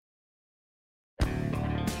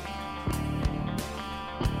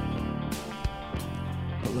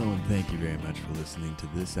Thank you very much for listening to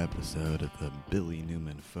this episode of the Billy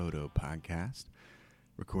Newman Photo Podcast,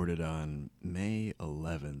 recorded on May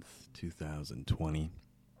 11th, 2020.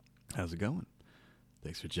 How's it going?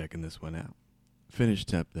 Thanks for checking this one out.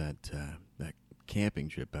 Finished up that camping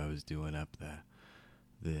trip I was doing up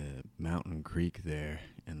the mountain creek there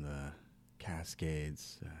in the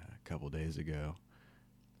Cascades a couple days ago.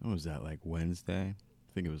 What was that, like Wednesday?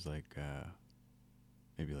 I think it was like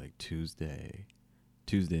maybe like Tuesday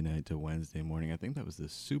night to Wednesday morning. I think that was the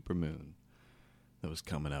supermoon that was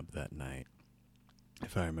coming up that night,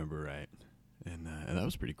 if I remember right. And that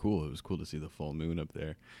was pretty cool. It was cool to see the full moon up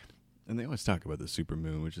there. And they always talk about the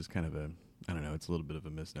supermoon, which is kind of it's a little bit of a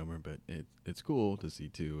misnomer, but it's cool to see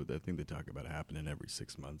too. I think they talk about it happening every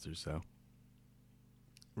 6 months or so.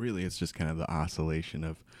 Really, it's just kind of the oscillation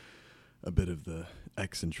of a bit of the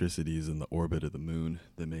eccentricities in the orbit of the moon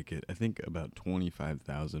that make it, I think, about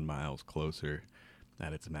 25,000 miles closer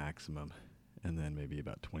at its maximum, and then maybe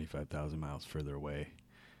about 25,000 miles further away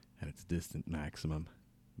at its distant maximum.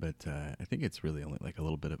 But I think it's really only like a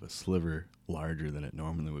little bit of a sliver larger than it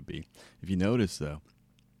normally would be. If you notice, though,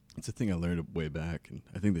 it's a thing I learned way back, and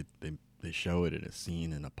I think that they show it in a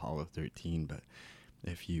scene in Apollo 13, but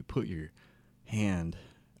if you put your hand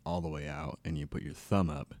all the way out and you put your thumb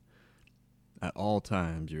up, at all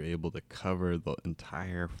times you're able to cover the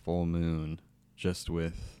entire full moon just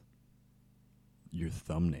with your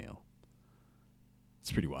thumbnail.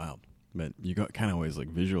 It's pretty wild. But you kind of always like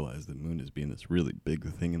visualize the moon as being this really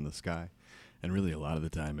big thing in the sky, and really a lot of the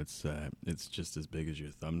time it's just as big as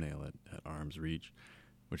your thumbnail at arm's reach,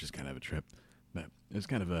 which is kind of a trip. But it was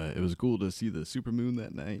it was cool to see the supermoon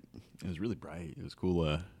that night. It was really bright. It was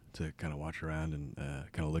cool to kind of watch around and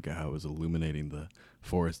kind of look at how it was illuminating the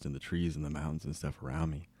forest and the trees and the mountains and stuff around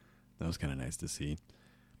me. That was kind of nice to see.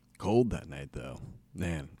 Cold that night though,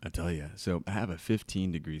 man, I tell you. So I have a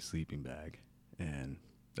 15-degree sleeping bag, and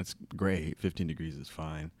that's great. 15 degrees is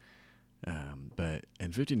fine. But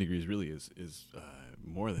 15 degrees really is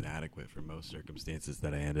more than adequate for most circumstances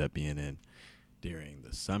that I ended up being in during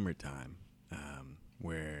the summertime,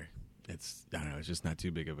 where it's just not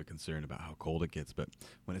too big of a concern about how cold it gets. But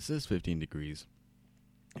when it says 15 degrees,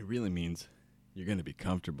 it really means you're going to be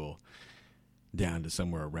comfortable down to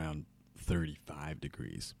somewhere around 35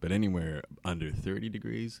 degrees. But anywhere under 30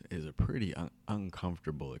 degrees is a pretty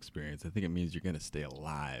uncomfortable experience. I think it means you're going to stay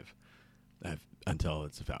alive until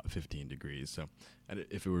it's about 15 degrees. So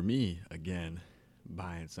if it were me, again,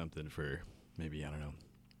 buying something for maybe,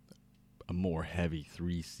 a more heavy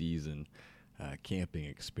 3-season camping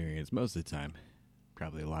experience, most of the time,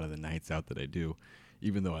 probably a lot of the nights out that I do,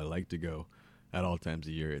 even though I like to go at all times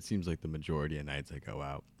of year, it seems like the majority of nights I go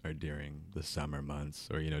out are during the summer months,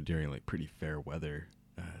 or during like pretty fair weather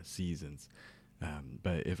seasons.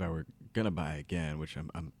 But if I were gonna buy again, which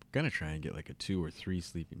I'm gonna try and get like a 2 or 3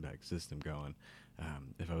 sleeping bag system going,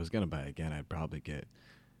 if I was gonna buy again, I'd probably get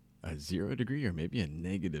a 0 degree or maybe a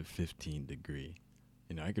negative 15 degree.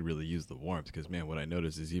 I could really use the warmth, because man, what I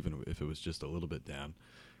noticed is even if it was just a little bit down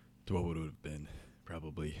to what would it have been,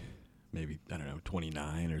 probably maybe,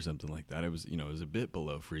 29 or something like that. It was, it was a bit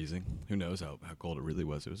below freezing. Who knows how cold it really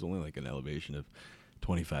was. It was only like an elevation of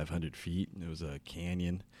 2,500 feet. It was a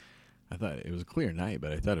canyon. I thought it was a clear night,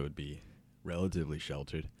 but I thought it would be relatively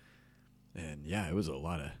sheltered. And yeah, it was a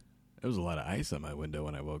lot of ice on my window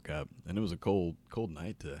when I woke up, and it was a cold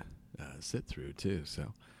night to sit through too.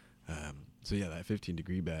 So yeah, that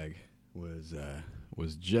 15-degree bag was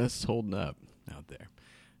just holding up out there.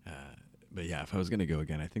 But yeah, if I was going to go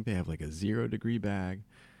again, I think they have like a 0-degree bag,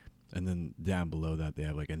 and then down below that they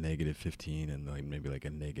have like a negative 15 and like maybe like a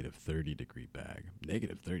negative 30-degree bag.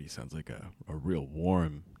 Negative 30 sounds like a real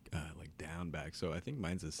warm like down bag. So I think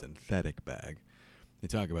mine's a synthetic bag. They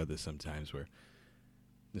talk about this sometimes, where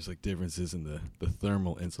there's like differences in the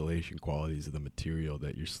thermal insulation qualities of the material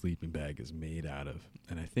that your sleeping bag is made out of.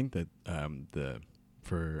 And I think that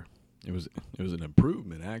it was an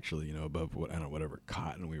improvement actually, above whatever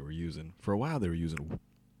cotton we were using. For a while they were using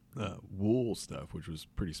wool stuff, which was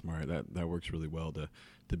pretty smart. That works really well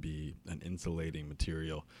to be an insulating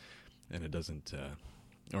material, and it doesn't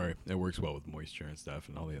or it works well with moisture and stuff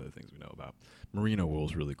and all the other things we know about. Merino wool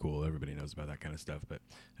is really cool. Everybody knows about that kind of stuff. But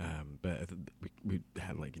we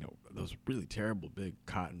had those really terrible big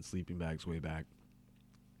cotton sleeping bags way back.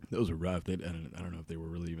 Those were rough. I don't know if they were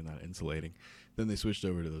really even that insulating. Then they switched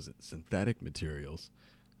over to those synthetic materials,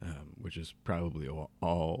 which is probably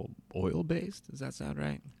all oil-based. Does that sound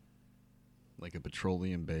right? Like a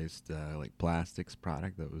petroleum-based like plastics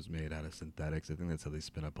product that was made out of synthetics. I think that's how they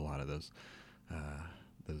spin up a lot of those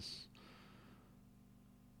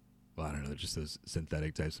they're just those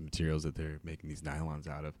synthetic types of materials that they're making these nylons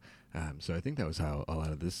out of. So I think that was how a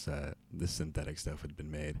lot of this synthetic stuff had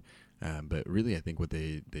been made. But really, I think what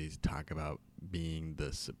they talk about being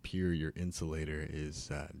the superior insulator is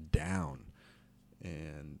down.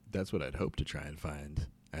 And that's what I'd hope to try and find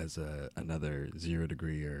as another 0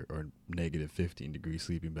 degree or negative 15 degree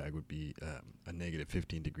sleeping bag would be a negative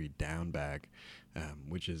 15 degree down bag,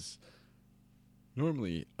 which is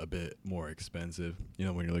normally a bit more expensive. You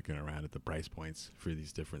know, when you're looking around at the price points for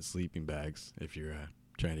these different sleeping bags, if you're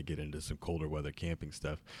trying to get into some colder weather camping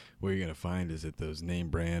stuff, what you're going to find is that those name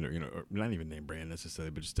brand, or, you know, or not even name brand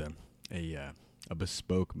necessarily, but just a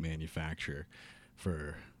bespoke manufacturer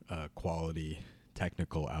for quality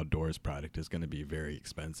technical outdoors product is going to be very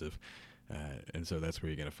expensive. And so that's where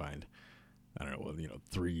you're going to find, I don't know, well, you know,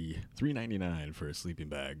 $3.99 for a sleeping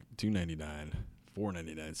bag, $2.99,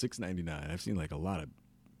 $4.99, $6.99. I've seen like a lot of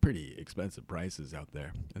pretty expensive prices out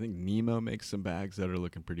there. I think Nemo makes some bags that are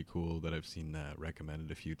looking pretty cool that I've seen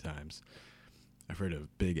recommended a few times. I've heard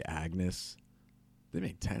of Big Agnes. They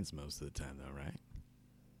make tents most of the time though, right?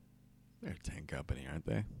 They're a tent company, aren't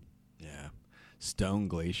they? Yeah. Stone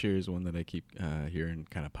Glacier is one that I keep hearing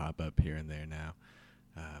kind of pop up here and there now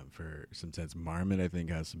for some tents. Marmot, I think,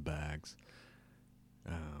 has some bags.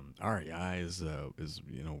 REI is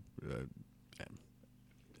you know,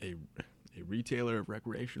 a retailer of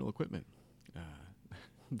recreational equipment.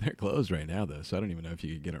 They're closed right now though, so I don't even know if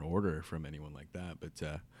you could get an order from anyone like that.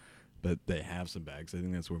 But they have some bags. I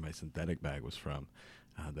think that's where my synthetic bag was from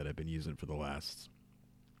that I've been using for the last,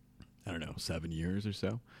 I don't know, 7 years or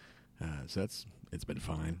so. So it's been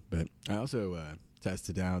fine. But I also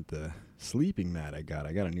tested out the sleeping mat I got.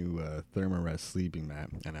 I got a new Thermarest sleeping mat.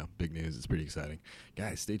 I know, big news. It's pretty exciting.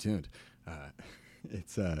 Guys, stay tuned.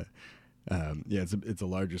 It's a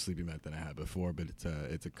larger sleeping mat than I had before, but it's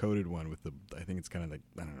a coated one with I think it's kind of like,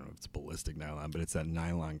 I don't know if it's ballistic nylon, but it's that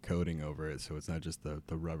nylon coating over it, so it's not just the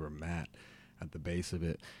rubber mat at the base of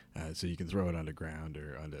it. So you can throw it on the ground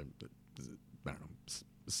or onto, I don't know,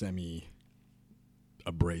 semi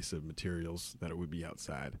abrasive materials that it would be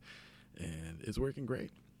outside, and it's working great.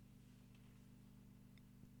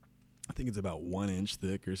 I think it's about 1 inch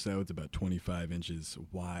thick or so. It's about 25 inches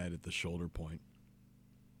wide at the shoulder point,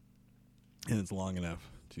 and it's long enough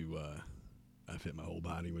to fit my whole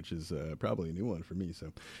body, which is probably a new one for me.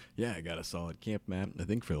 So yeah, I got a solid camp mat. I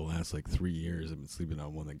think for the last like 3 years I've been sleeping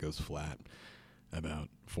on one that goes flat about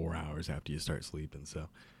 4 hours after you start sleeping, so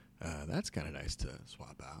that's kind of nice to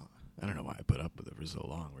swap out. I don't know why I put up with it for so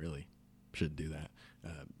long, really. Shouldn't do that.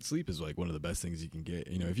 Sleep is like one of the best things you can get.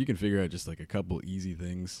 You know, if you can figure out just like a couple easy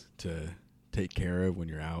things to take care of when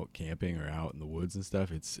you're out camping or out in the woods and stuff,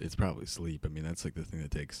 it's probably sleep. I mean, that's like the thing that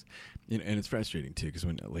takes, you know, and it's frustrating too, because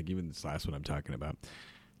when, like, even this last one I'm talking about,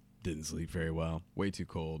 didn't sleep very well, way too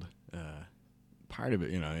cold. Part of it,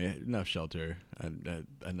 you know, enough shelter,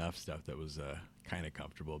 enough stuff that was kind of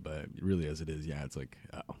comfortable, but really as it is, yeah, it's like,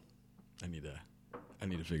 oh, I need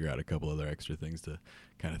to figure out a couple other extra things to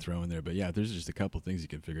kind of throw in there. But yeah, there's just a couple things you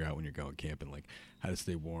can figure out when you're going camping, like how to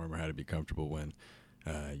stay warm or how to be comfortable when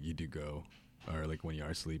you do go, or like when you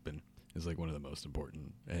are sleeping, is like one of the most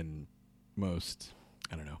important and most,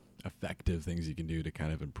 I don't know, effective things you can do to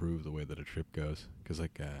kind of improve the way that a trip goes. Because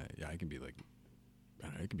like, yeah, I can be like, I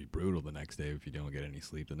don't know, it can be brutal the next day if you don't get any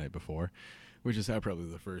sleep the night before, which is how probably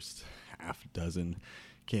the first half dozen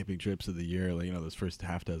camping trips of the year, like, you know, those first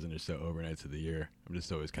half dozen or so overnights of the year, I'm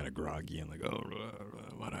just always kind of groggy and like, oh,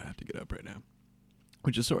 why do I have to get up right now?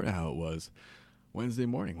 Which is sort of how it was Wednesday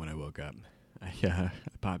morning when I woke up. I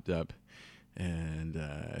popped up, and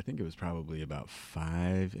I think it was probably about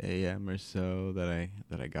 5 a.m. or so that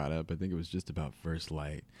I got up. I think it was just about first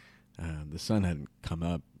light. The sun hadn't come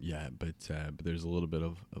up yet, but there's a little bit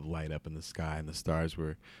of light up in the sky, and the stars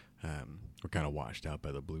were kind of washed out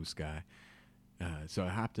by the blue sky. So I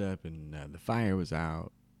hopped up, and the fire was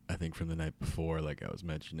out, I think, from the night before, like I was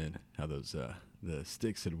mentioning, how those the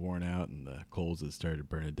sticks had worn out and the coals had started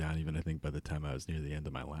burning down, even I think by the time I was near the end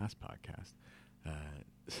of my last podcast.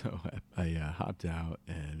 So I hopped out,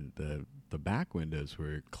 and the back windows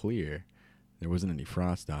were clear. There wasn't any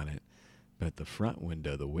frost on it, but the front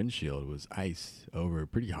window, the windshield, was iced over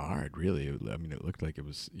pretty hard, really. I mean, it looked like it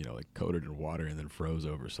was, you know, like coated in water and then froze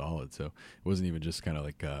over solid. So it wasn't even just kind of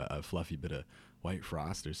like a fluffy bit of white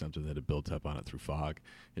frost or something that had built up on it through fog.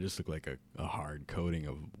 It just looked like a hard coating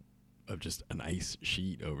of just an ice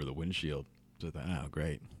sheet over the windshield. So I thought, oh,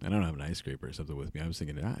 great. I don't have an ice scraper or something with me. I was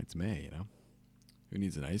thinking, it's May, you know. Who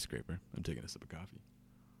needs an ice scraper? I'm taking a sip of coffee.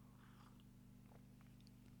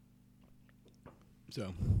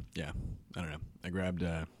 So, yeah, I don't know. I grabbed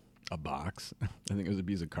a box. I think it was a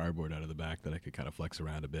piece of cardboard out of the back that I could kind of flex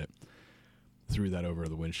around a bit. threw that over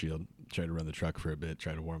the windshield, tried to run the truck for a bit,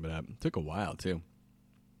 tried to warm it up. It took a while too.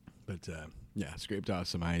 But yeah, scraped off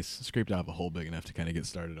some ice, scraped off a hole big enough to kind of get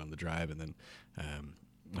started on the drive, and then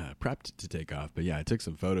prepped to take off. But yeah, I took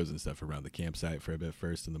some photos and stuff around the campsite for a bit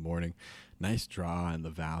first in the morning. Nice draw in the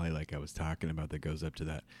valley, like I was talking about, that goes up to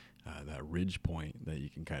that ridge point that you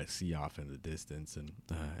can kind of see off in the distance. And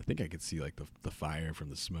I think I could see like the fire from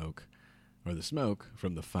the smoke, or the smoke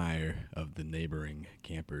from the fire of the neighboring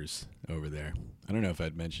campers over there. I don't know if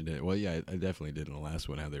I'd mentioned it. Well, yeah, I definitely did in the last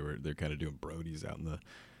one, how they're kind of doing Brodies out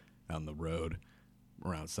on the road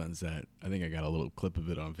around sunset. I think I got a little clip of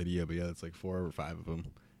it on video, but yeah, it's like 4 or 5 of them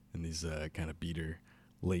in these kind of beater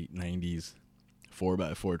late 90s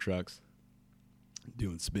 4x4 trucks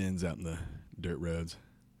doing spins out in the dirt roads.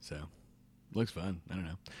 So looks fun. I don't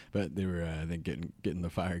know, but they were I think getting the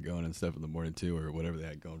fire going and stuff in the morning too, or whatever they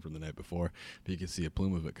had going from the night before. But you could see a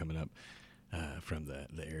plume of it coming up from the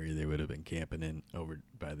area they would have been camping in over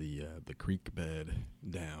by the creek bed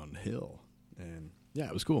downhill. And yeah,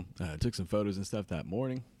 it was cool. Took some photos and stuff that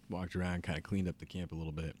morning, walked around, kind of cleaned up the camp a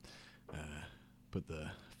little bit, put the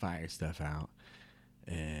fire stuff out,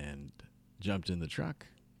 and jumped in the truck.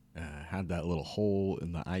 Had that little hole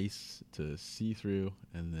in the ice to see through,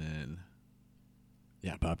 and then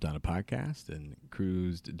yeah, popped on a podcast and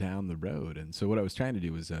cruised down the road. And so what I was trying to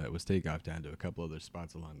do was take off down to a couple other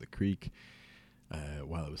spots along the creek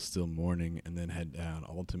while it was still morning, and then head down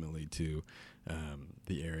ultimately to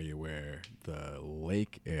the area where the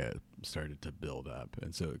lake started to build up.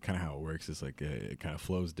 And so kind of how it works is like it kind of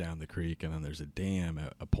flows down the creek, and then there's a dam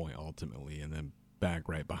at a point ultimately, and then back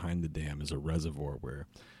right behind the dam is a reservoir where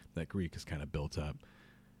that creek is kind of built up.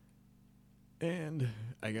 And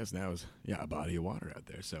I guess now is, a body of water out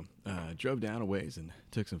there. So drove down a ways and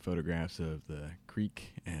took some photographs of the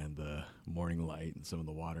creek and the morning light and some of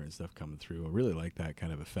the water and stuff coming through. I really like that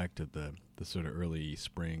kind of effect of the sort of early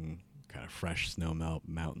spring kind of fresh snow melt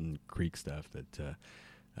mountain creek stuff that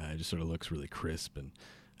just sort of looks really crisp and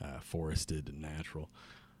forested and natural.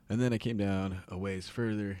 And then I came down a ways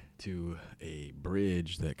further to a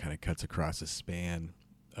bridge that kind of cuts across a span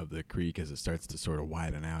of the creek as it starts to sort of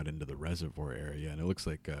widen out into the reservoir area. And it looks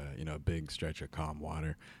like, a big stretch of calm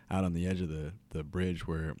water out on the edge of the bridge,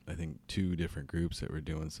 where I think 2 different groups that were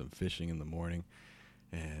doing some fishing in the morning.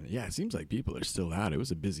 And yeah, it seems like people are still out. It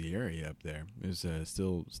was a busy area up there. It was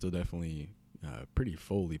still definitely pretty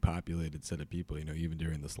fully populated set of people, even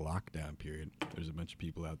during this lockdown period. There's a bunch of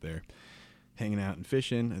people out there hanging out and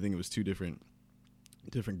fishing. I think it was 2 different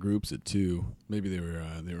groups at 2. Maybe they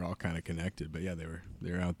were all kind of connected, but yeah,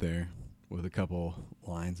 they were out there with a couple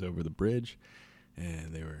lines over the bridge,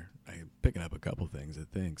 and they were picking up a couple things, I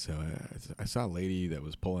think. So I saw a lady that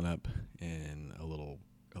was pulling up in a little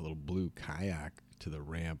blue kayak to the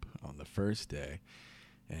ramp on the first day,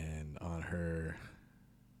 and on her,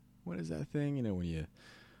 what is that thing? When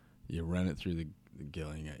you run it through the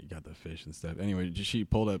gilling, you got the fish and stuff. Anyway, she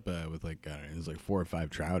pulled up with like, I don't know, it was like 4 or 5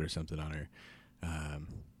 trout or something on her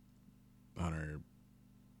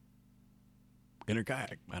in her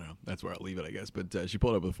kayak. I don't know. That's where I'll leave it, I guess. But she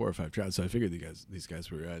pulled up with 4 or 5 trout, so I figured these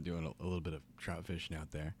guys were doing a little bit of trout fishing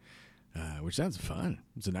out there, which sounds fun.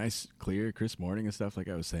 It's a nice, clear, crisp morning and stuff, like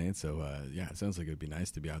I was saying. So yeah, it sounds like it'd be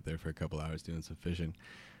nice to be out there for a couple hours doing some fishing.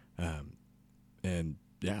 And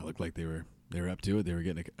yeah, it looked like they were up to it. They were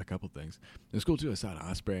getting a couple things. It was cool too. I saw an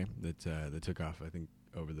osprey that took off, I think,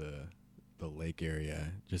 over the lake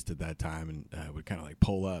area just at that time, and would kind of like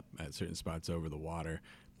pull up at certain spots over the water,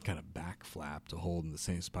 kind of back flap to hold in the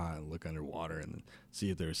same spot and look underwater and then see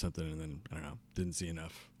if there was something, and then I don't know, didn't see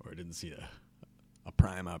enough, or didn't see a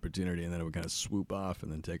prime opportunity, and then it would kind of swoop off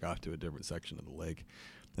and then take off to a different section of the lake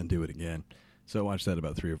and do it again. So I watched that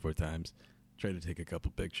about 3 or 4 times, tried to take a couple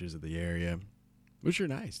pictures of the area, which are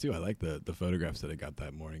nice too. I like the photographs that I got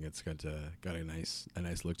that morning. It's got a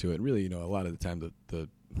nice look to it. And really, a lot of the time the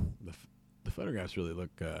photographs really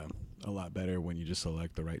look a lot better when you just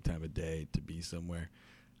select the right time of day to be somewhere,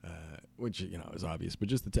 which is obvious. But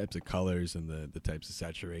just the types of colors and the types of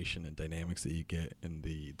saturation and dynamics that you get, and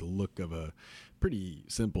the look of a pretty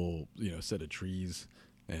simple set of trees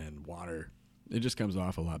and water, it just comes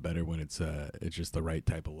off a lot better when it's just the right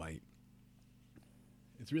type of light.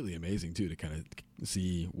 It's really amazing too to kind of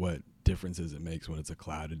see what differences it makes when it's a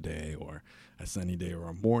clouded day or a sunny day or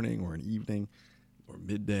a morning or an evening or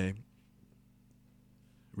midday.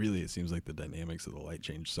 Really, it seems like the dynamics of the light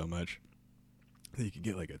change so much that you can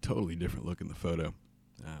get like a totally different look in the photo,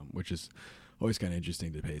 which is always kind of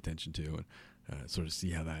interesting to pay attention to and sort of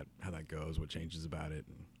see how that goes, what changes about it,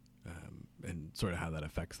 and sort of how that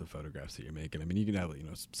affects the photographs that you're making. I mean, you can have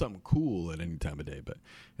something cool at any time of day, but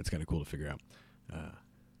it's kind of cool to figure out.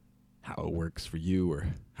 how it works for you, or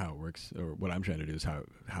how it works, or what I'm trying to do is how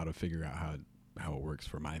to figure out how it works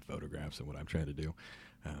for my photographs and what I'm trying to do,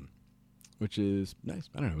 which is nice.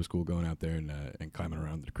 I don't know. It was cool going out there and climbing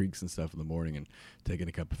around the creeks and stuff in the morning and taking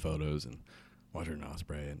a couple photos and watching an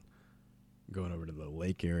osprey and going over to the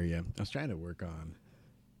lake area. I was trying to work on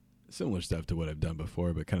similar stuff to what I've done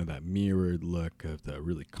before, but kind of that mirrored look of the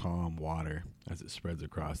really calm water as it spreads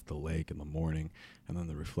across the lake in the morning, and then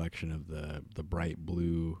the reflection of the bright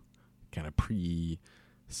blue kind of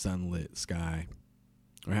pre-sunlit sky.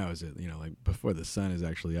 Or how is it, like before the sun is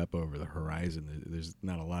actually up over the horizon, there's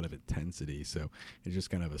not a lot of intensity, so it's just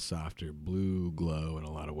kind of a softer blue glow in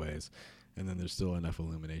a lot of ways. And then there's still enough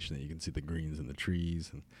illumination that you can see the greens in the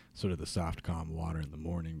trees and sort of the soft, calm water in the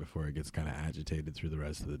morning before it gets kind of agitated through the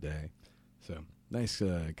rest of the day. So nice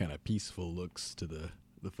kind of peaceful looks to the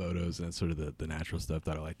photos, and that's sort of the natural stuff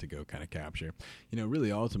that I like to go kind of capture.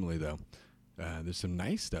 Really ultimately, though, there's some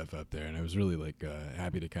nice stuff up there, and I was really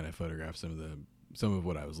happy to kind of photograph some of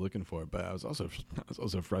what I was looking for, but I was also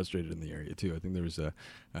frustrated in the area too. I think there was it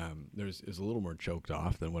was a little more choked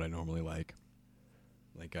off than what I normally like.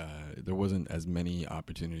 There wasn't as many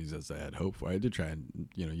opportunities as I had hoped for. I did try and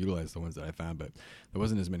utilize the ones that I found, but there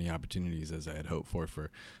wasn't as many opportunities as I had hoped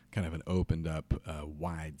for kind of an opened up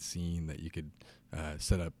wide scene that you could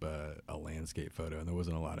set up a landscape photo, and there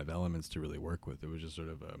wasn't a lot of elements to really work with. It was just sort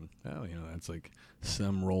of that's like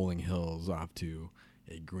some rolling hills off to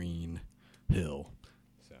a green hill.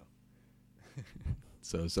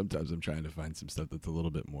 So sometimes I'm trying to find some stuff that's a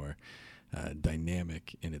little bit more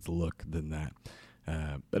dynamic in its look than that.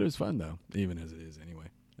 But it was fun, though, even as it is anyway.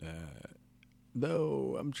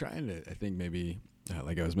 Though I'm trying to, I think maybe,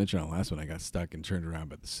 like I was mentioning on the last one, I got stuck and turned around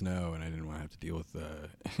by the snow, and I didn't want to have to deal with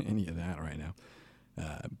any of that right now.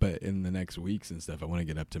 But in the next weeks and stuff, I want to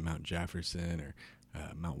get up to Mount Jefferson or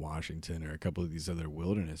Mount Washington or a couple of these other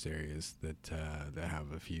wilderness areas that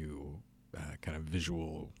have a few kind of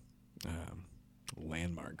visual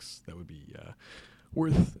landmarks that would be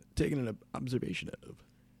worth taking an observation of.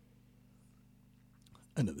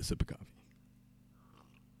 Another sip of coffee.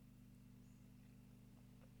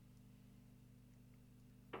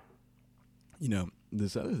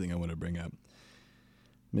 This other thing I want to bring up,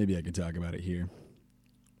 maybe I could talk about it here.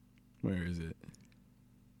 Where is it?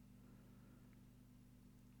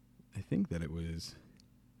 I think that it was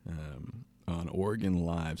on Oregon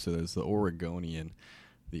Live. So there's the Oregonian,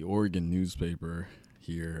 the Oregon newspaper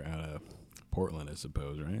here out of Portland, I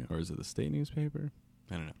suppose, right? Or is it the state newspaper?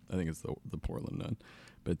 I don't know. I think it's the Portland one.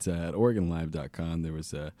 But at OregonLive.com, there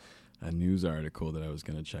was a news article that I was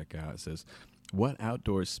going to check out. It says, what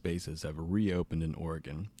outdoor spaces have reopened in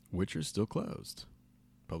Oregon, which are still closed?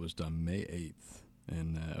 Published on May 8th.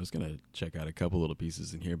 And I was going to check out a couple little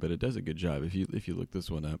pieces in here, but it does a good job. If you look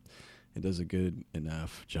this one up, it does a good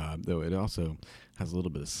enough job, though it also has a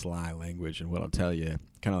little bit of sly language. And what I'll tell you,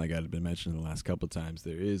 kind of like I've been mentioning the last couple of times,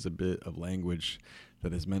 there is a bit of language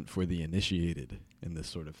that is meant for the initiated in this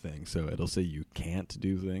sort of thing. So it'll say you can't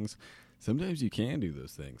do things. Sometimes you can do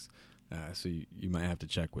those things. So you might have to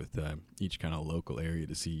check with each kind of local area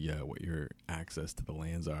to see what your access to the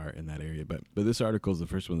lands are in that area. But this article is the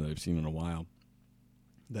first one that I've seen in a while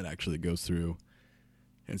that actually goes through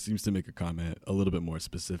and seems to make a comment a little bit more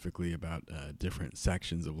specifically about different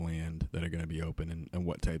sections of land that are going to be open and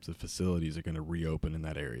what types of facilities are going to reopen in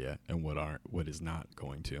that area and what is not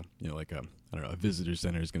going to. Like I don't know, a visitor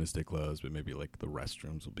center is going to stay closed, but maybe like the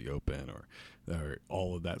restrooms will be open or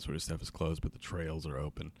all of that sort of stuff is closed, but the trails are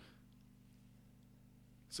open.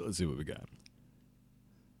 So let's see what we got.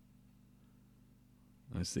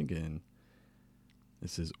 I was thinking, it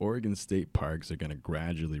says Oregon state parks are going to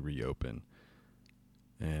gradually reopen.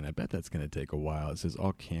 And I bet that's going to take a while. It says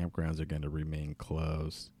all campgrounds are going to remain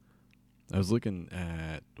closed. I was looking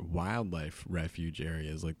at wildlife refuge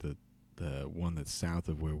areas, like the one that's south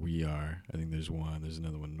of where we are. I think there's one. There's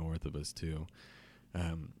another one north of us, too.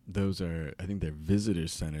 Those are, I think their visitor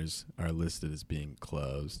centers are listed as being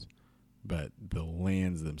closed, but the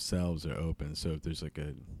lands themselves are open. So if there's like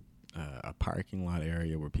a parking lot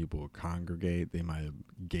area where people will congregate, they might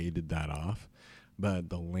have gated that off. But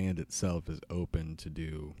the land itself is open to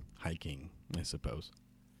do hiking, I suppose.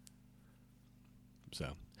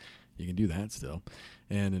 So you can do that still.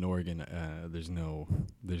 And in Oregon, there's no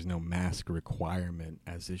mask requirement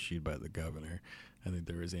as issued by the governor. I think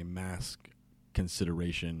there is a mask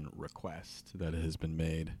consideration request that has been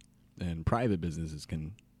made, and private businesses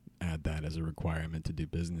can add that as a requirement to do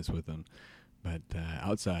business with them. But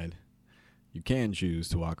outside, you can choose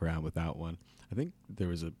to walk around without one. I think there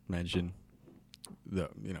was a mention.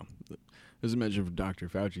 There's a mention of Dr.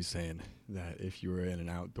 Fauci saying that if you were in an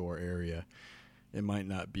outdoor area, it might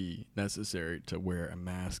not be necessary to wear a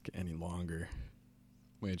mask any longer,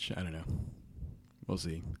 which I don't know. We'll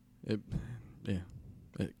see. It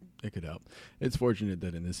could help. It's fortunate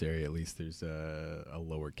that in this area, at least, there's a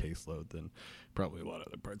lower caseload than probably a lot of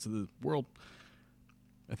other parts of the world.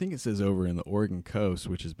 I think it says over in the Oregon coast,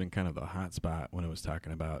 which has been kind of the hot spot when I was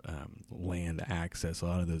talking about land access. A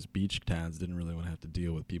lot of those beach towns didn't really want to have to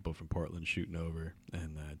deal with people from Portland shooting over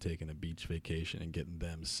and taking a beach vacation and getting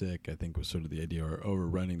them sick. I think was sort of the idea, or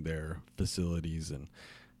overrunning their facilities and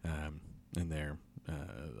their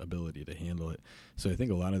ability to handle it. So I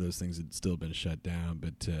think a lot of those things had still been shut down.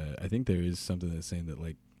 But I think there is something that's saying that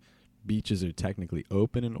like beaches are technically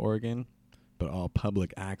open in Oregon, but all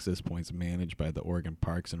public access points managed by the Oregon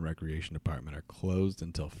Parks and Recreation Department are closed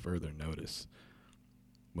until further notice.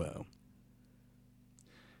 Well,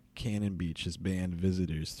 Cannon Beach has banned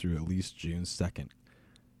visitors through at least June 2nd.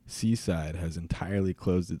 Seaside has entirely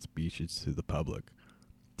closed its beaches to the public.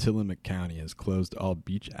 Tillamook County has closed all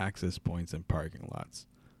beach access points and parking lots.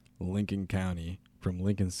 Lincoln County, from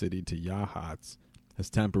Lincoln City to Yachats,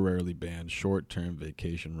 has temporarily banned short-term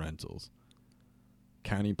vacation rentals.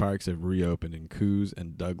 County parks have reopened in Coos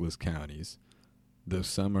and Douglas counties, though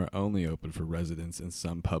some are only open for residents and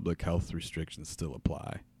some public health restrictions still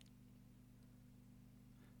apply.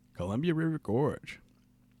 Columbia River Gorge.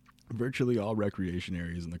 Virtually all recreation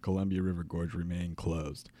areas in the Columbia River Gorge remain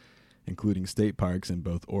closed, including state parks in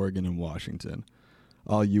both Oregon and Washington.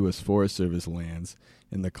 All U.S. Forest Service lands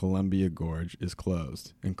in the Columbia Gorge is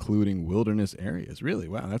closed, including wilderness areas. Really?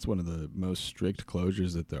 Wow, that's one of the most strict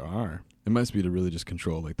closures that there are. It must be to really just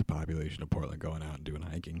control like the population of Portland going out and doing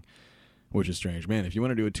hiking, which is strange. Man, if you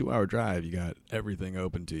want to do a 2-hour drive, you got everything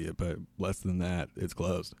open to you, but less than that, it's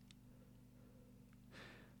closed.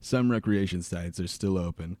 Some recreation sites are still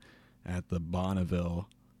open at the Bonneville,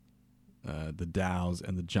 the Dalles,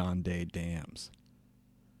 and the John Day Dams.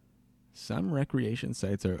 Some recreation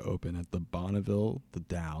sites are open at the Bonneville, the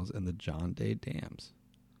Dalles, and the John Day Dams.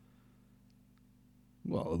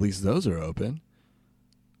 Well, at least those are open.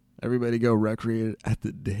 Everybody go recreate at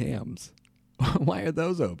the dams. Why are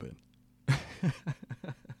those open?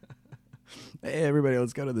 Hey, everybody,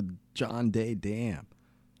 let's go to the John Day Dam.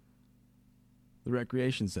 The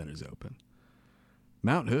recreation center's open.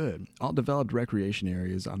 Mount Hood. All developed recreation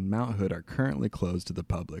areas on Mount Hood are currently closed to the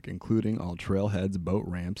public, including all trailheads, boat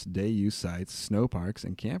ramps, day-use sites, snow parks,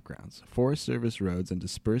 and campgrounds. Forest Service roads and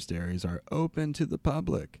dispersed areas are open to the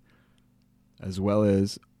public, as well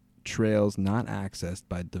as trails not accessed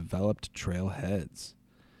by developed trailheads.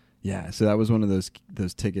 Yeah, so that was one of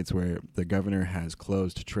those tickets where the governor has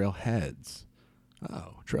closed trailheads.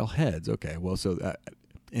 Oh, trailheads. Okay, well, so that,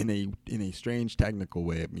 in a strange technical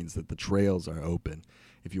way, it means that the trails are open.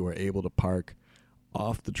 If you are able to park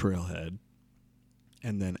off the trailhead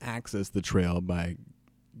and then access the trail by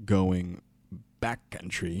going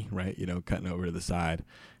backcountry, right? You know, cutting over to the side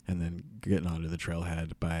and then getting onto the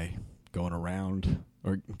trailhead by going around,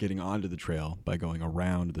 or getting onto the trail by going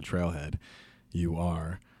around the trailhead, you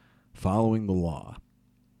are following the law.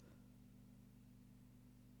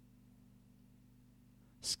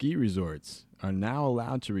 Ski resorts are now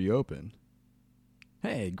allowed to reopen.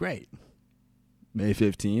 Hey, great. May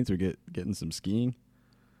 15th, we're getting some skiing.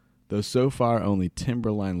 Though so far only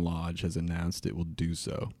Timberline Lodge has announced it will do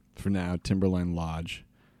so. For now, Timberline Lodge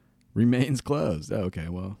remains closed. Oh, okay,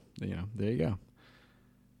 well, you know, there you go.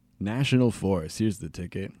 National Forest, here's the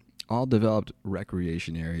ticket. All developed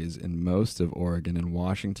recreation areas in most of Oregon and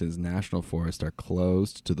Washington's national forest are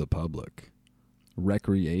closed to the public.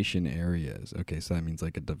 Recreation areas. Okay, so that means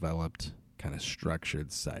like a developed kind of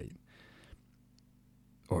structured site.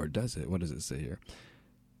 Or does it? What does it say here?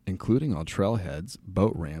 Including all trailheads,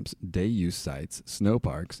 boat ramps, day-use sites, snow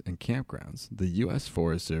parks, and campgrounds. The U.S.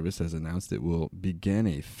 Forest Service has announced it will begin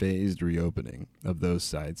a phased reopening of those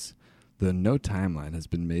sites, though no timeline has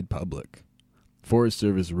been made public. Forest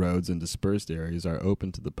Service roads and dispersed areas are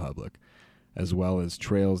open to the public, as well as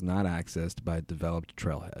trails not accessed by developed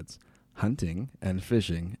trailheads. Hunting and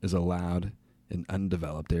fishing is allowed in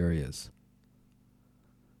undeveloped areas.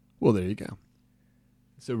 Well, there you go.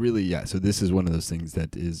 So really, yeah, so this is one of those things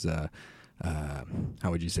that is, how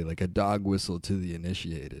would you say, like a dog whistle to the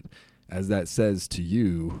initiated. As that says to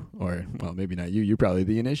you, or, well, maybe not you, you're probably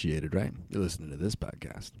the initiated, right? You're listening to this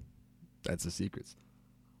podcast. That's the secrets.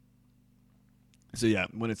 So, yeah,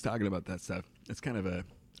 when it's talking about that stuff, it's kind of a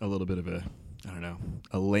little bit of a, I don't know,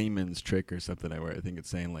 a layman's trick or something where I think it's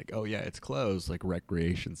saying like, oh, yeah, it's closed. Like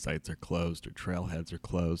recreation sites are closed, or trailheads are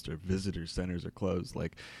closed, or visitor centers are closed.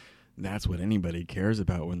 Like, that's what anybody cares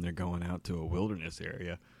about when they're going out to a wilderness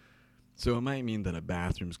area. So it might mean that a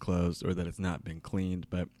bathroom's closed or that it's not been cleaned,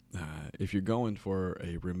 but if you're going for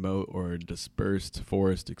a remote or dispersed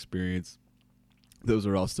forest experience, those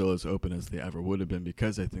are all still as open as they ever would have been,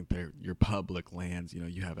 because I think they're your public lands.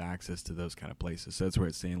 You have access to those kind of places. So that's where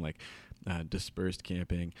it's saying like dispersed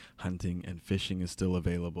camping, hunting, and fishing is still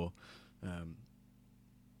available.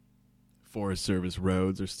 Forest Service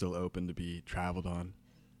roads are still open to be traveled on.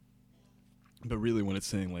 But really, when it's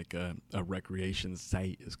saying like a recreation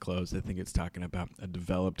site is closed, I think it's talking about a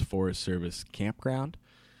developed Forest Service campground,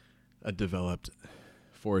 a developed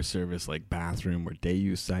Forest Service like bathroom or day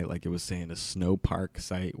use site, like it was saying a snow park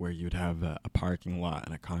site where you'd have a parking lot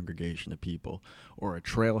and a congregation of people, or a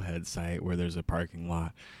trailhead site where there's a parking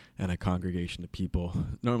lot and a congregation of people.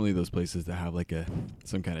 Normally those places that have like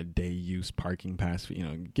some kind of day use parking pass,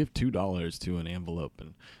 give $2 to an envelope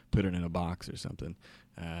and put it in a box or something.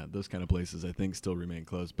 Those kind of places I think still remain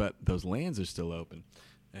closed, but those lands are still open.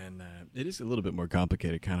 And it is a little bit more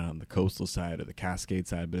complicated kind of on the coastal side or the Cascade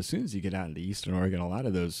side. But as soon as you get out into eastern Oregon, a lot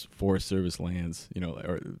of those Forest Service lands,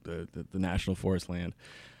 or the National Forest land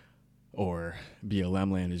or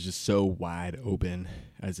BLM land is just so wide open,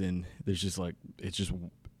 as in there's just like, it's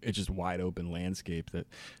just wide open landscape that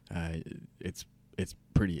it's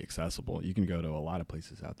pretty accessible. You can go to a lot of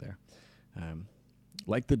places out there.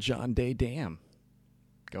 Like the John Day Dam.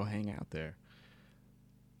 Go hang out there.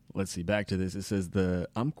 Let's see, back to this. It says the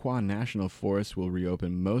Umpqua National Forest will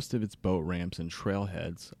reopen most of its boat ramps and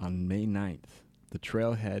trailheads on May 9th. The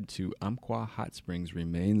trailhead to Umpqua Hot Springs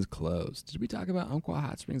remains closed. Did we talk about Umpqua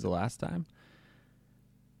Hot Springs the last time?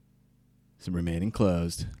 So remaining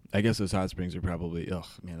closed. I guess those hot springs are probably, oh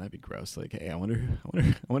man, that'd be gross. Like, hey, I wonder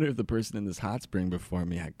if the person in this hot spring before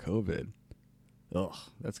me had COVID. Ugh,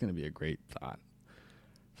 that's going to be a great thought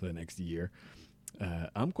for the next year.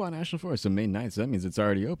 Umpqua National Forest, so May 9th, so that means it's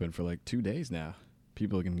already open for like 2 days now.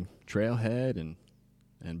 People can trailhead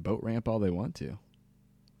and boat ramp all they want to.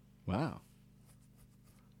 Wow.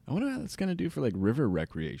 I wonder how that's going to do for like river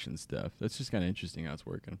recreation stuff. That's just kind of interesting how it's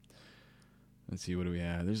working. Let's see, what do we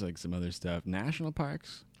have? There's like some other stuff. National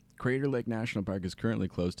parks. Crater Lake National Park is currently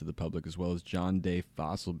closed to the public, as well as John Day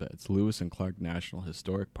Fossil Beds, Lewis and Clark National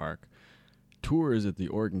Historic Park. Tours at the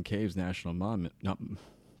Oregon Caves National Monument...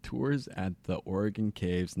 Tours at the Oregon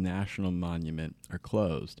Caves National Monument are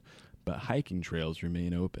closed, but hiking trails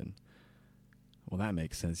remain open. Well, that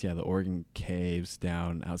makes sense. Yeah, the Oregon Caves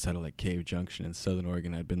down outside of like Cave Junction in Southern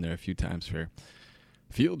Oregon. I'd been there a few times for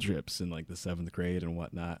field trips in like the 7th grade and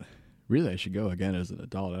whatnot. Really, I should go again as an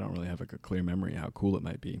adult. I don't really have like a clear memory of how cool it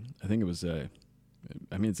might be. I think it was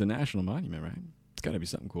it's a national monument, right? It's got to be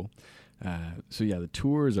something cool. So yeah, the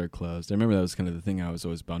tours are closed. I remember that was kind of the thing I was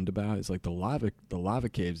always bummed about. It's like the lava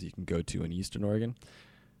caves you can go to in Eastern Oregon.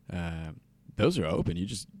 Those are open. You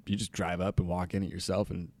just drive up and walk in it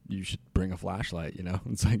yourself, and you should bring a flashlight.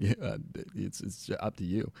 It's like it's up to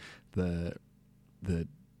you. The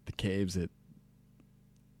caves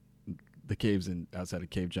outside of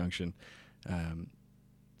Cave Junction.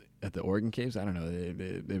 At the Oregon Caves, I don't know.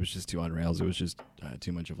 It was just too on rails. It was just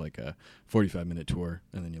too much of like a 45-minute tour,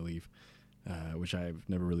 and then you leave, which I've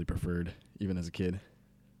never really preferred, even as a kid.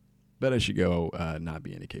 Bet I should go not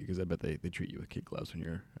being a kid, because I bet they treat you with kid gloves when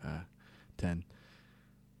you're 10.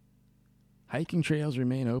 Hiking trails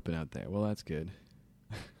remain open out there. Well, that's good.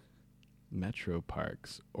 Metro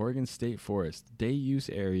parks. Oregon State Forest. Day use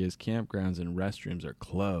areas, campgrounds, and restrooms are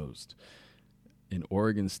closed in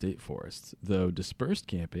Oregon State Forests, though dispersed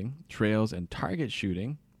camping, trails, and target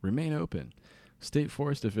shooting remain open. State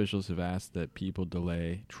forest officials have asked that people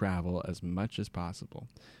delay travel as much as possible.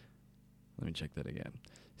 Let me check that again.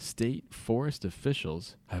 State forest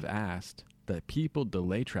officials have asked that people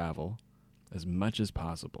delay travel as much as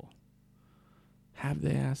possible. Have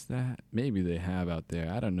they asked that? Maybe they have out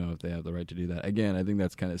there. I don't know if they have the right to do that. Again, I think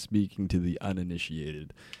that's kind of speaking to the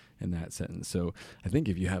uninitiated in that sentence. So I think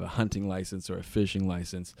if you have a hunting license or a fishing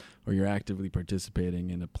license, or you're actively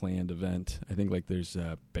participating in a planned event, I think like there's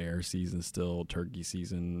bear season still, turkey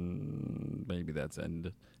season, maybe that's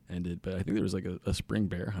ended. But I think there was like a spring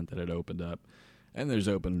bear hunt that had opened up, and there's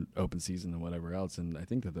open season and whatever else. And I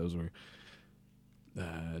think that those were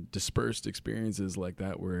dispersed experiences like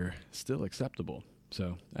that were still acceptable.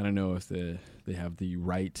 So I don't know if they have the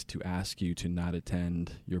right to ask you to not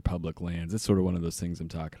attend your public lands. It's sort of one of those things I'm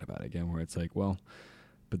talking about again, where it's like, well,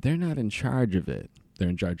 but they're not in charge of it. They're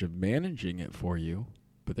in charge of managing it for you,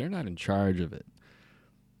 but they're not in charge of it.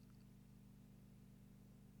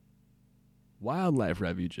 Wildlife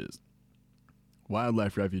refuges.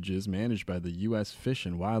 Wildlife refuges managed by the U.S. Fish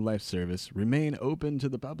and Wildlife Service remain open to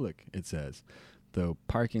the public, it says, though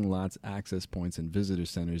parking lots, access points, and visitor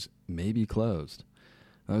centers may be closed.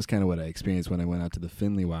 That was kind of what I experienced when I went out to the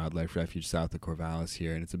Finley Wildlife Refuge south of Corvallis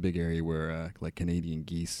here, and it's a big area where like Canadian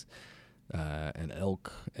geese and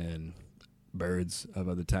elk and birds of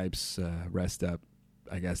other types rest up,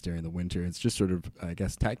 I guess, during the winter. It's just sort of, I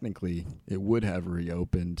guess, technically it would have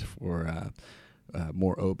reopened for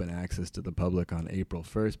more open access to the public on April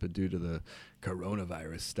 1st, but due to the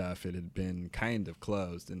coronavirus stuff, it had been kind of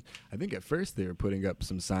closed. And I think at first they were putting up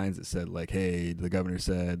some signs that said, like, hey, the governor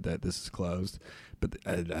said that this is closed, but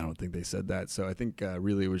I don't think they said that. So I think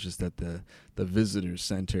really it was just that the visitor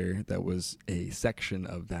center that was a section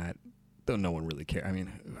of that, though no one really cared. I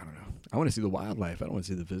mean, I don't know. I want to see the wildlife. I don't want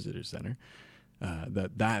to see the visitor center.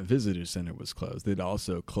 That visitor center was closed. They'd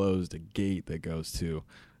also closed a gate that goes to,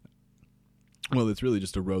 well, it's really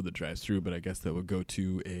just a road that drives through, but I guess that would go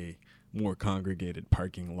to a more congregated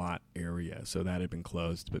parking lot area. So that had been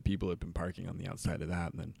closed, but people had been parking on the outside of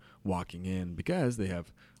that and then walking in because they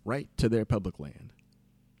have right to their public land,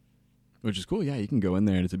 which is cool. Yeah, you can go in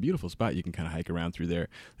there, and it's a beautiful spot. You can kind of hike around through there.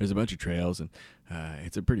 There's a bunch of trails, and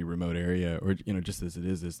it's a pretty remote area, or, just as it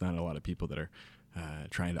is, there's not a lot of people that are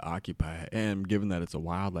trying to occupy it. And given that it's a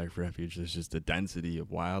wildlife refuge, there's just a density of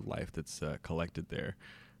wildlife that's collected there.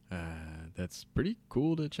 That's pretty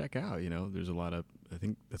cool to check out. There's a lot of, I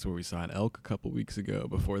think that's where we saw an elk a couple weeks ago.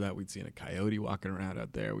 Before that, we'd seen a coyote walking around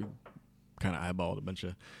out there. We kind of eyeballed a bunch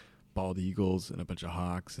of bald eagles and a bunch of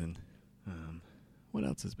hawks. And what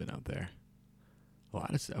else has been out there? A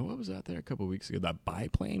lot of stuff. What was out there a couple weeks ago? That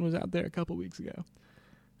biplane was out there a couple weeks ago.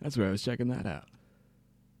 That's where I was checking that out.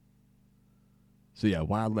 So yeah,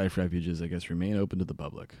 wildlife refuges, I guess, remain open to the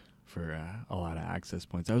public for a lot of access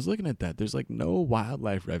points. I was looking at that. There's like no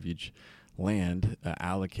wildlife refuge land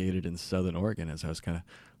allocated in southern Oregon as I was kind of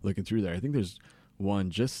looking through there. I think there's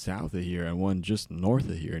one just south of here and one just north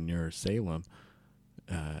of here near Salem.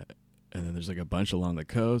 And then there's like a bunch along the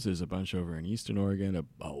coast. There's a bunch over in eastern Oregon,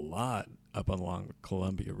 a lot up along the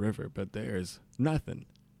Columbia River, but there's nothing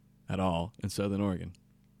at all in southern Oregon.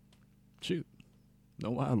 Shoot.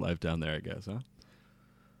 No wildlife down there, I guess, huh?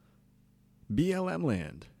 BLM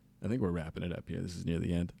land. I think we're wrapping it up here. This is near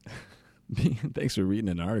the end. Thanks for reading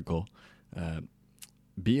an article.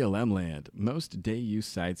 BLM land. Most day-use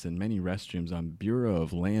sites and many restrooms on Bureau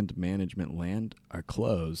of Land Management land are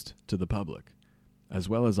closed to the public, as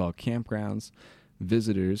well as all campgrounds.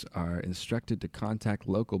 Visitors are instructed to contact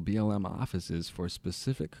local BLM offices for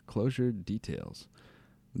specific closure details.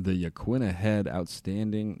 The Yaquina Head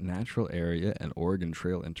Outstanding Natural Area and Oregon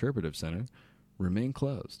Trail Interpretive Center remain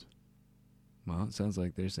closed. Well, it sounds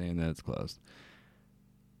like they're saying that it's closed.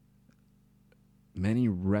 Many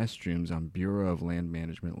restrooms on Bureau of Land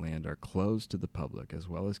Management land are closed to the public, as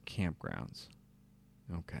well as campgrounds.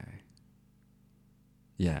 Okay.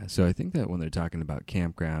 Yeah, so I think that when they're talking about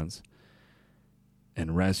campgrounds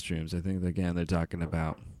and restrooms, I think, again, they're talking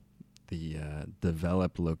about the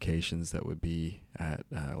developed locations that would be at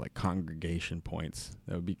like congregation points.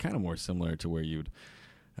 That would be kind of more similar to where you'd,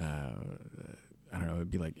 I don't know,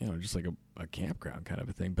 it'd be like, just like a campground kind of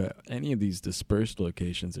a thing. But any of these dispersed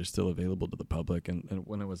locations are still available to the public. And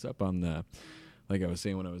when I was up on the, like I was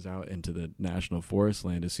saying, when I was out into the national forest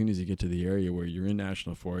land, as soon as you get to the area where you're in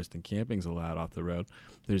national forest and camping's allowed off the road,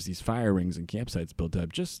 there's these fire rings and campsites built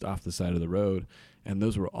up just off the side of the road. And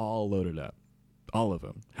those were all loaded up. All of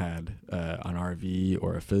them had an RV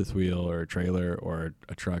or a fifth wheel or a trailer or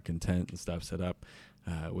a truck and tent and stuff set up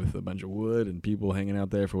with a bunch of wood and people hanging out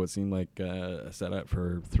there for what seemed like a setup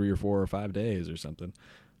for 3 or 4 or 5 days or something.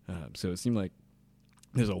 So it seemed like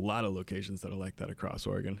there's a lot of locations that are like that across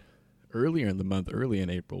Oregon. Earlier in the month, early in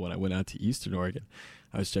April, when I went out to eastern Oregon,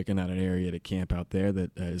 I was checking out an area to camp out there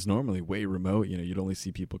that is normally way remote. You'd only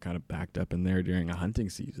see people kind of backed up in there during a hunting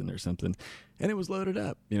season or something. And it was loaded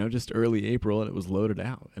up, just early April, and it was loaded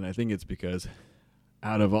out. And I think it's because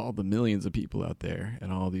out of all the millions of people out there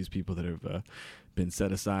and all these people that have been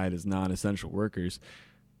set aside as non-essential workers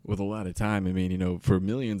with a lot of time, for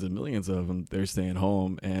millions and millions of them, they're staying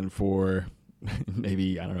home. And for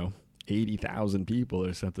maybe, 80,000 people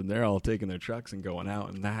or something, they're all taking their trucks and going out,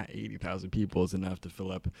 and that 80,000 people is enough to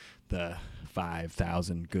fill up the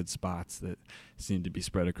 5,000 good spots that seem to be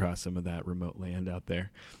spread across some of that remote land out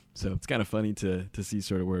there. So it's kind of funny to see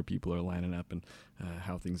sort of where people are lining up and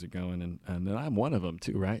how things are going. And then I'm one of them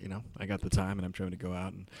too, right? I got the time and I'm trying to go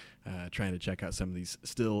out and trying to check out some of these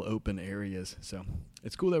still open areas. So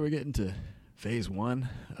it's cool that we're getting to phase 1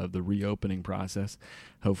 of the reopening process.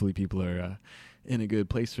 Hopefully people are in a good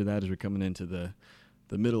place for that as we're coming into the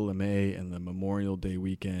middle of May and the Memorial Day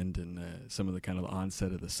weekend and some of the kind of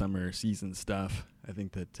onset of the summer season stuff. I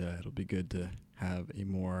think that it'll be good to have a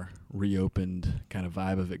more reopened kind of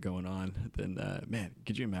vibe of it going on, then, man,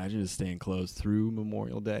 could you imagine just staying closed through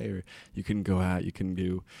Memorial Day? Or you couldn't go out, you couldn't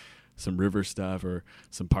do some river stuff or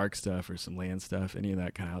some park stuff or some land stuff, any of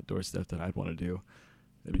that kind of outdoor stuff that I'd want to do.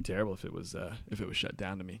 It'd be terrible if it was shut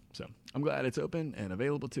down to me. So I'm glad it's open and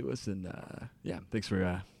available to us. And thanks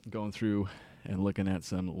for going through and looking at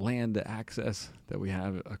some land access that we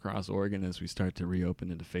have across Oregon as we start to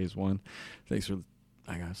reopen into phase 1. Thanks for,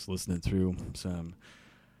 listening through some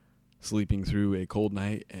sleeping through a cold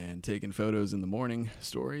night and taking photos in the morning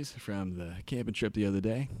stories from the camping trip the other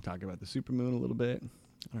day. Talk about the supermoon a little bit.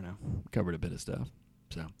 I don't know, covered a bit of stuff.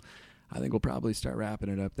 So I think we'll probably start wrapping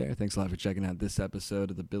it up there. Thanks a lot for checking out this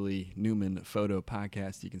episode of the Billy Newman Photo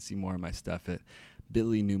Podcast. You can see more of my stuff at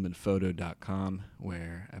billynewmanphoto.com,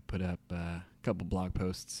 where I put up a couple blog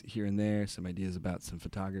posts here and there, some ideas about some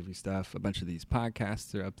photography stuff. A bunch of these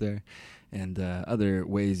podcasts are up there, and other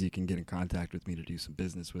ways you can get in contact with me to do some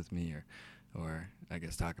business with me, or I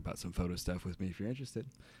guess talk about some photo stuff with me if you're interested.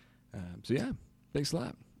 Thanks a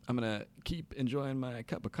lot. I'm going to keep enjoying my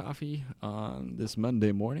cup of coffee on this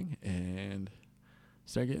Monday morning and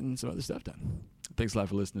start getting some other stuff done. Thanks a lot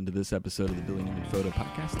for listening to this episode of the Billy Newman Photo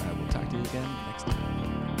Podcast. I will talk to you again next time.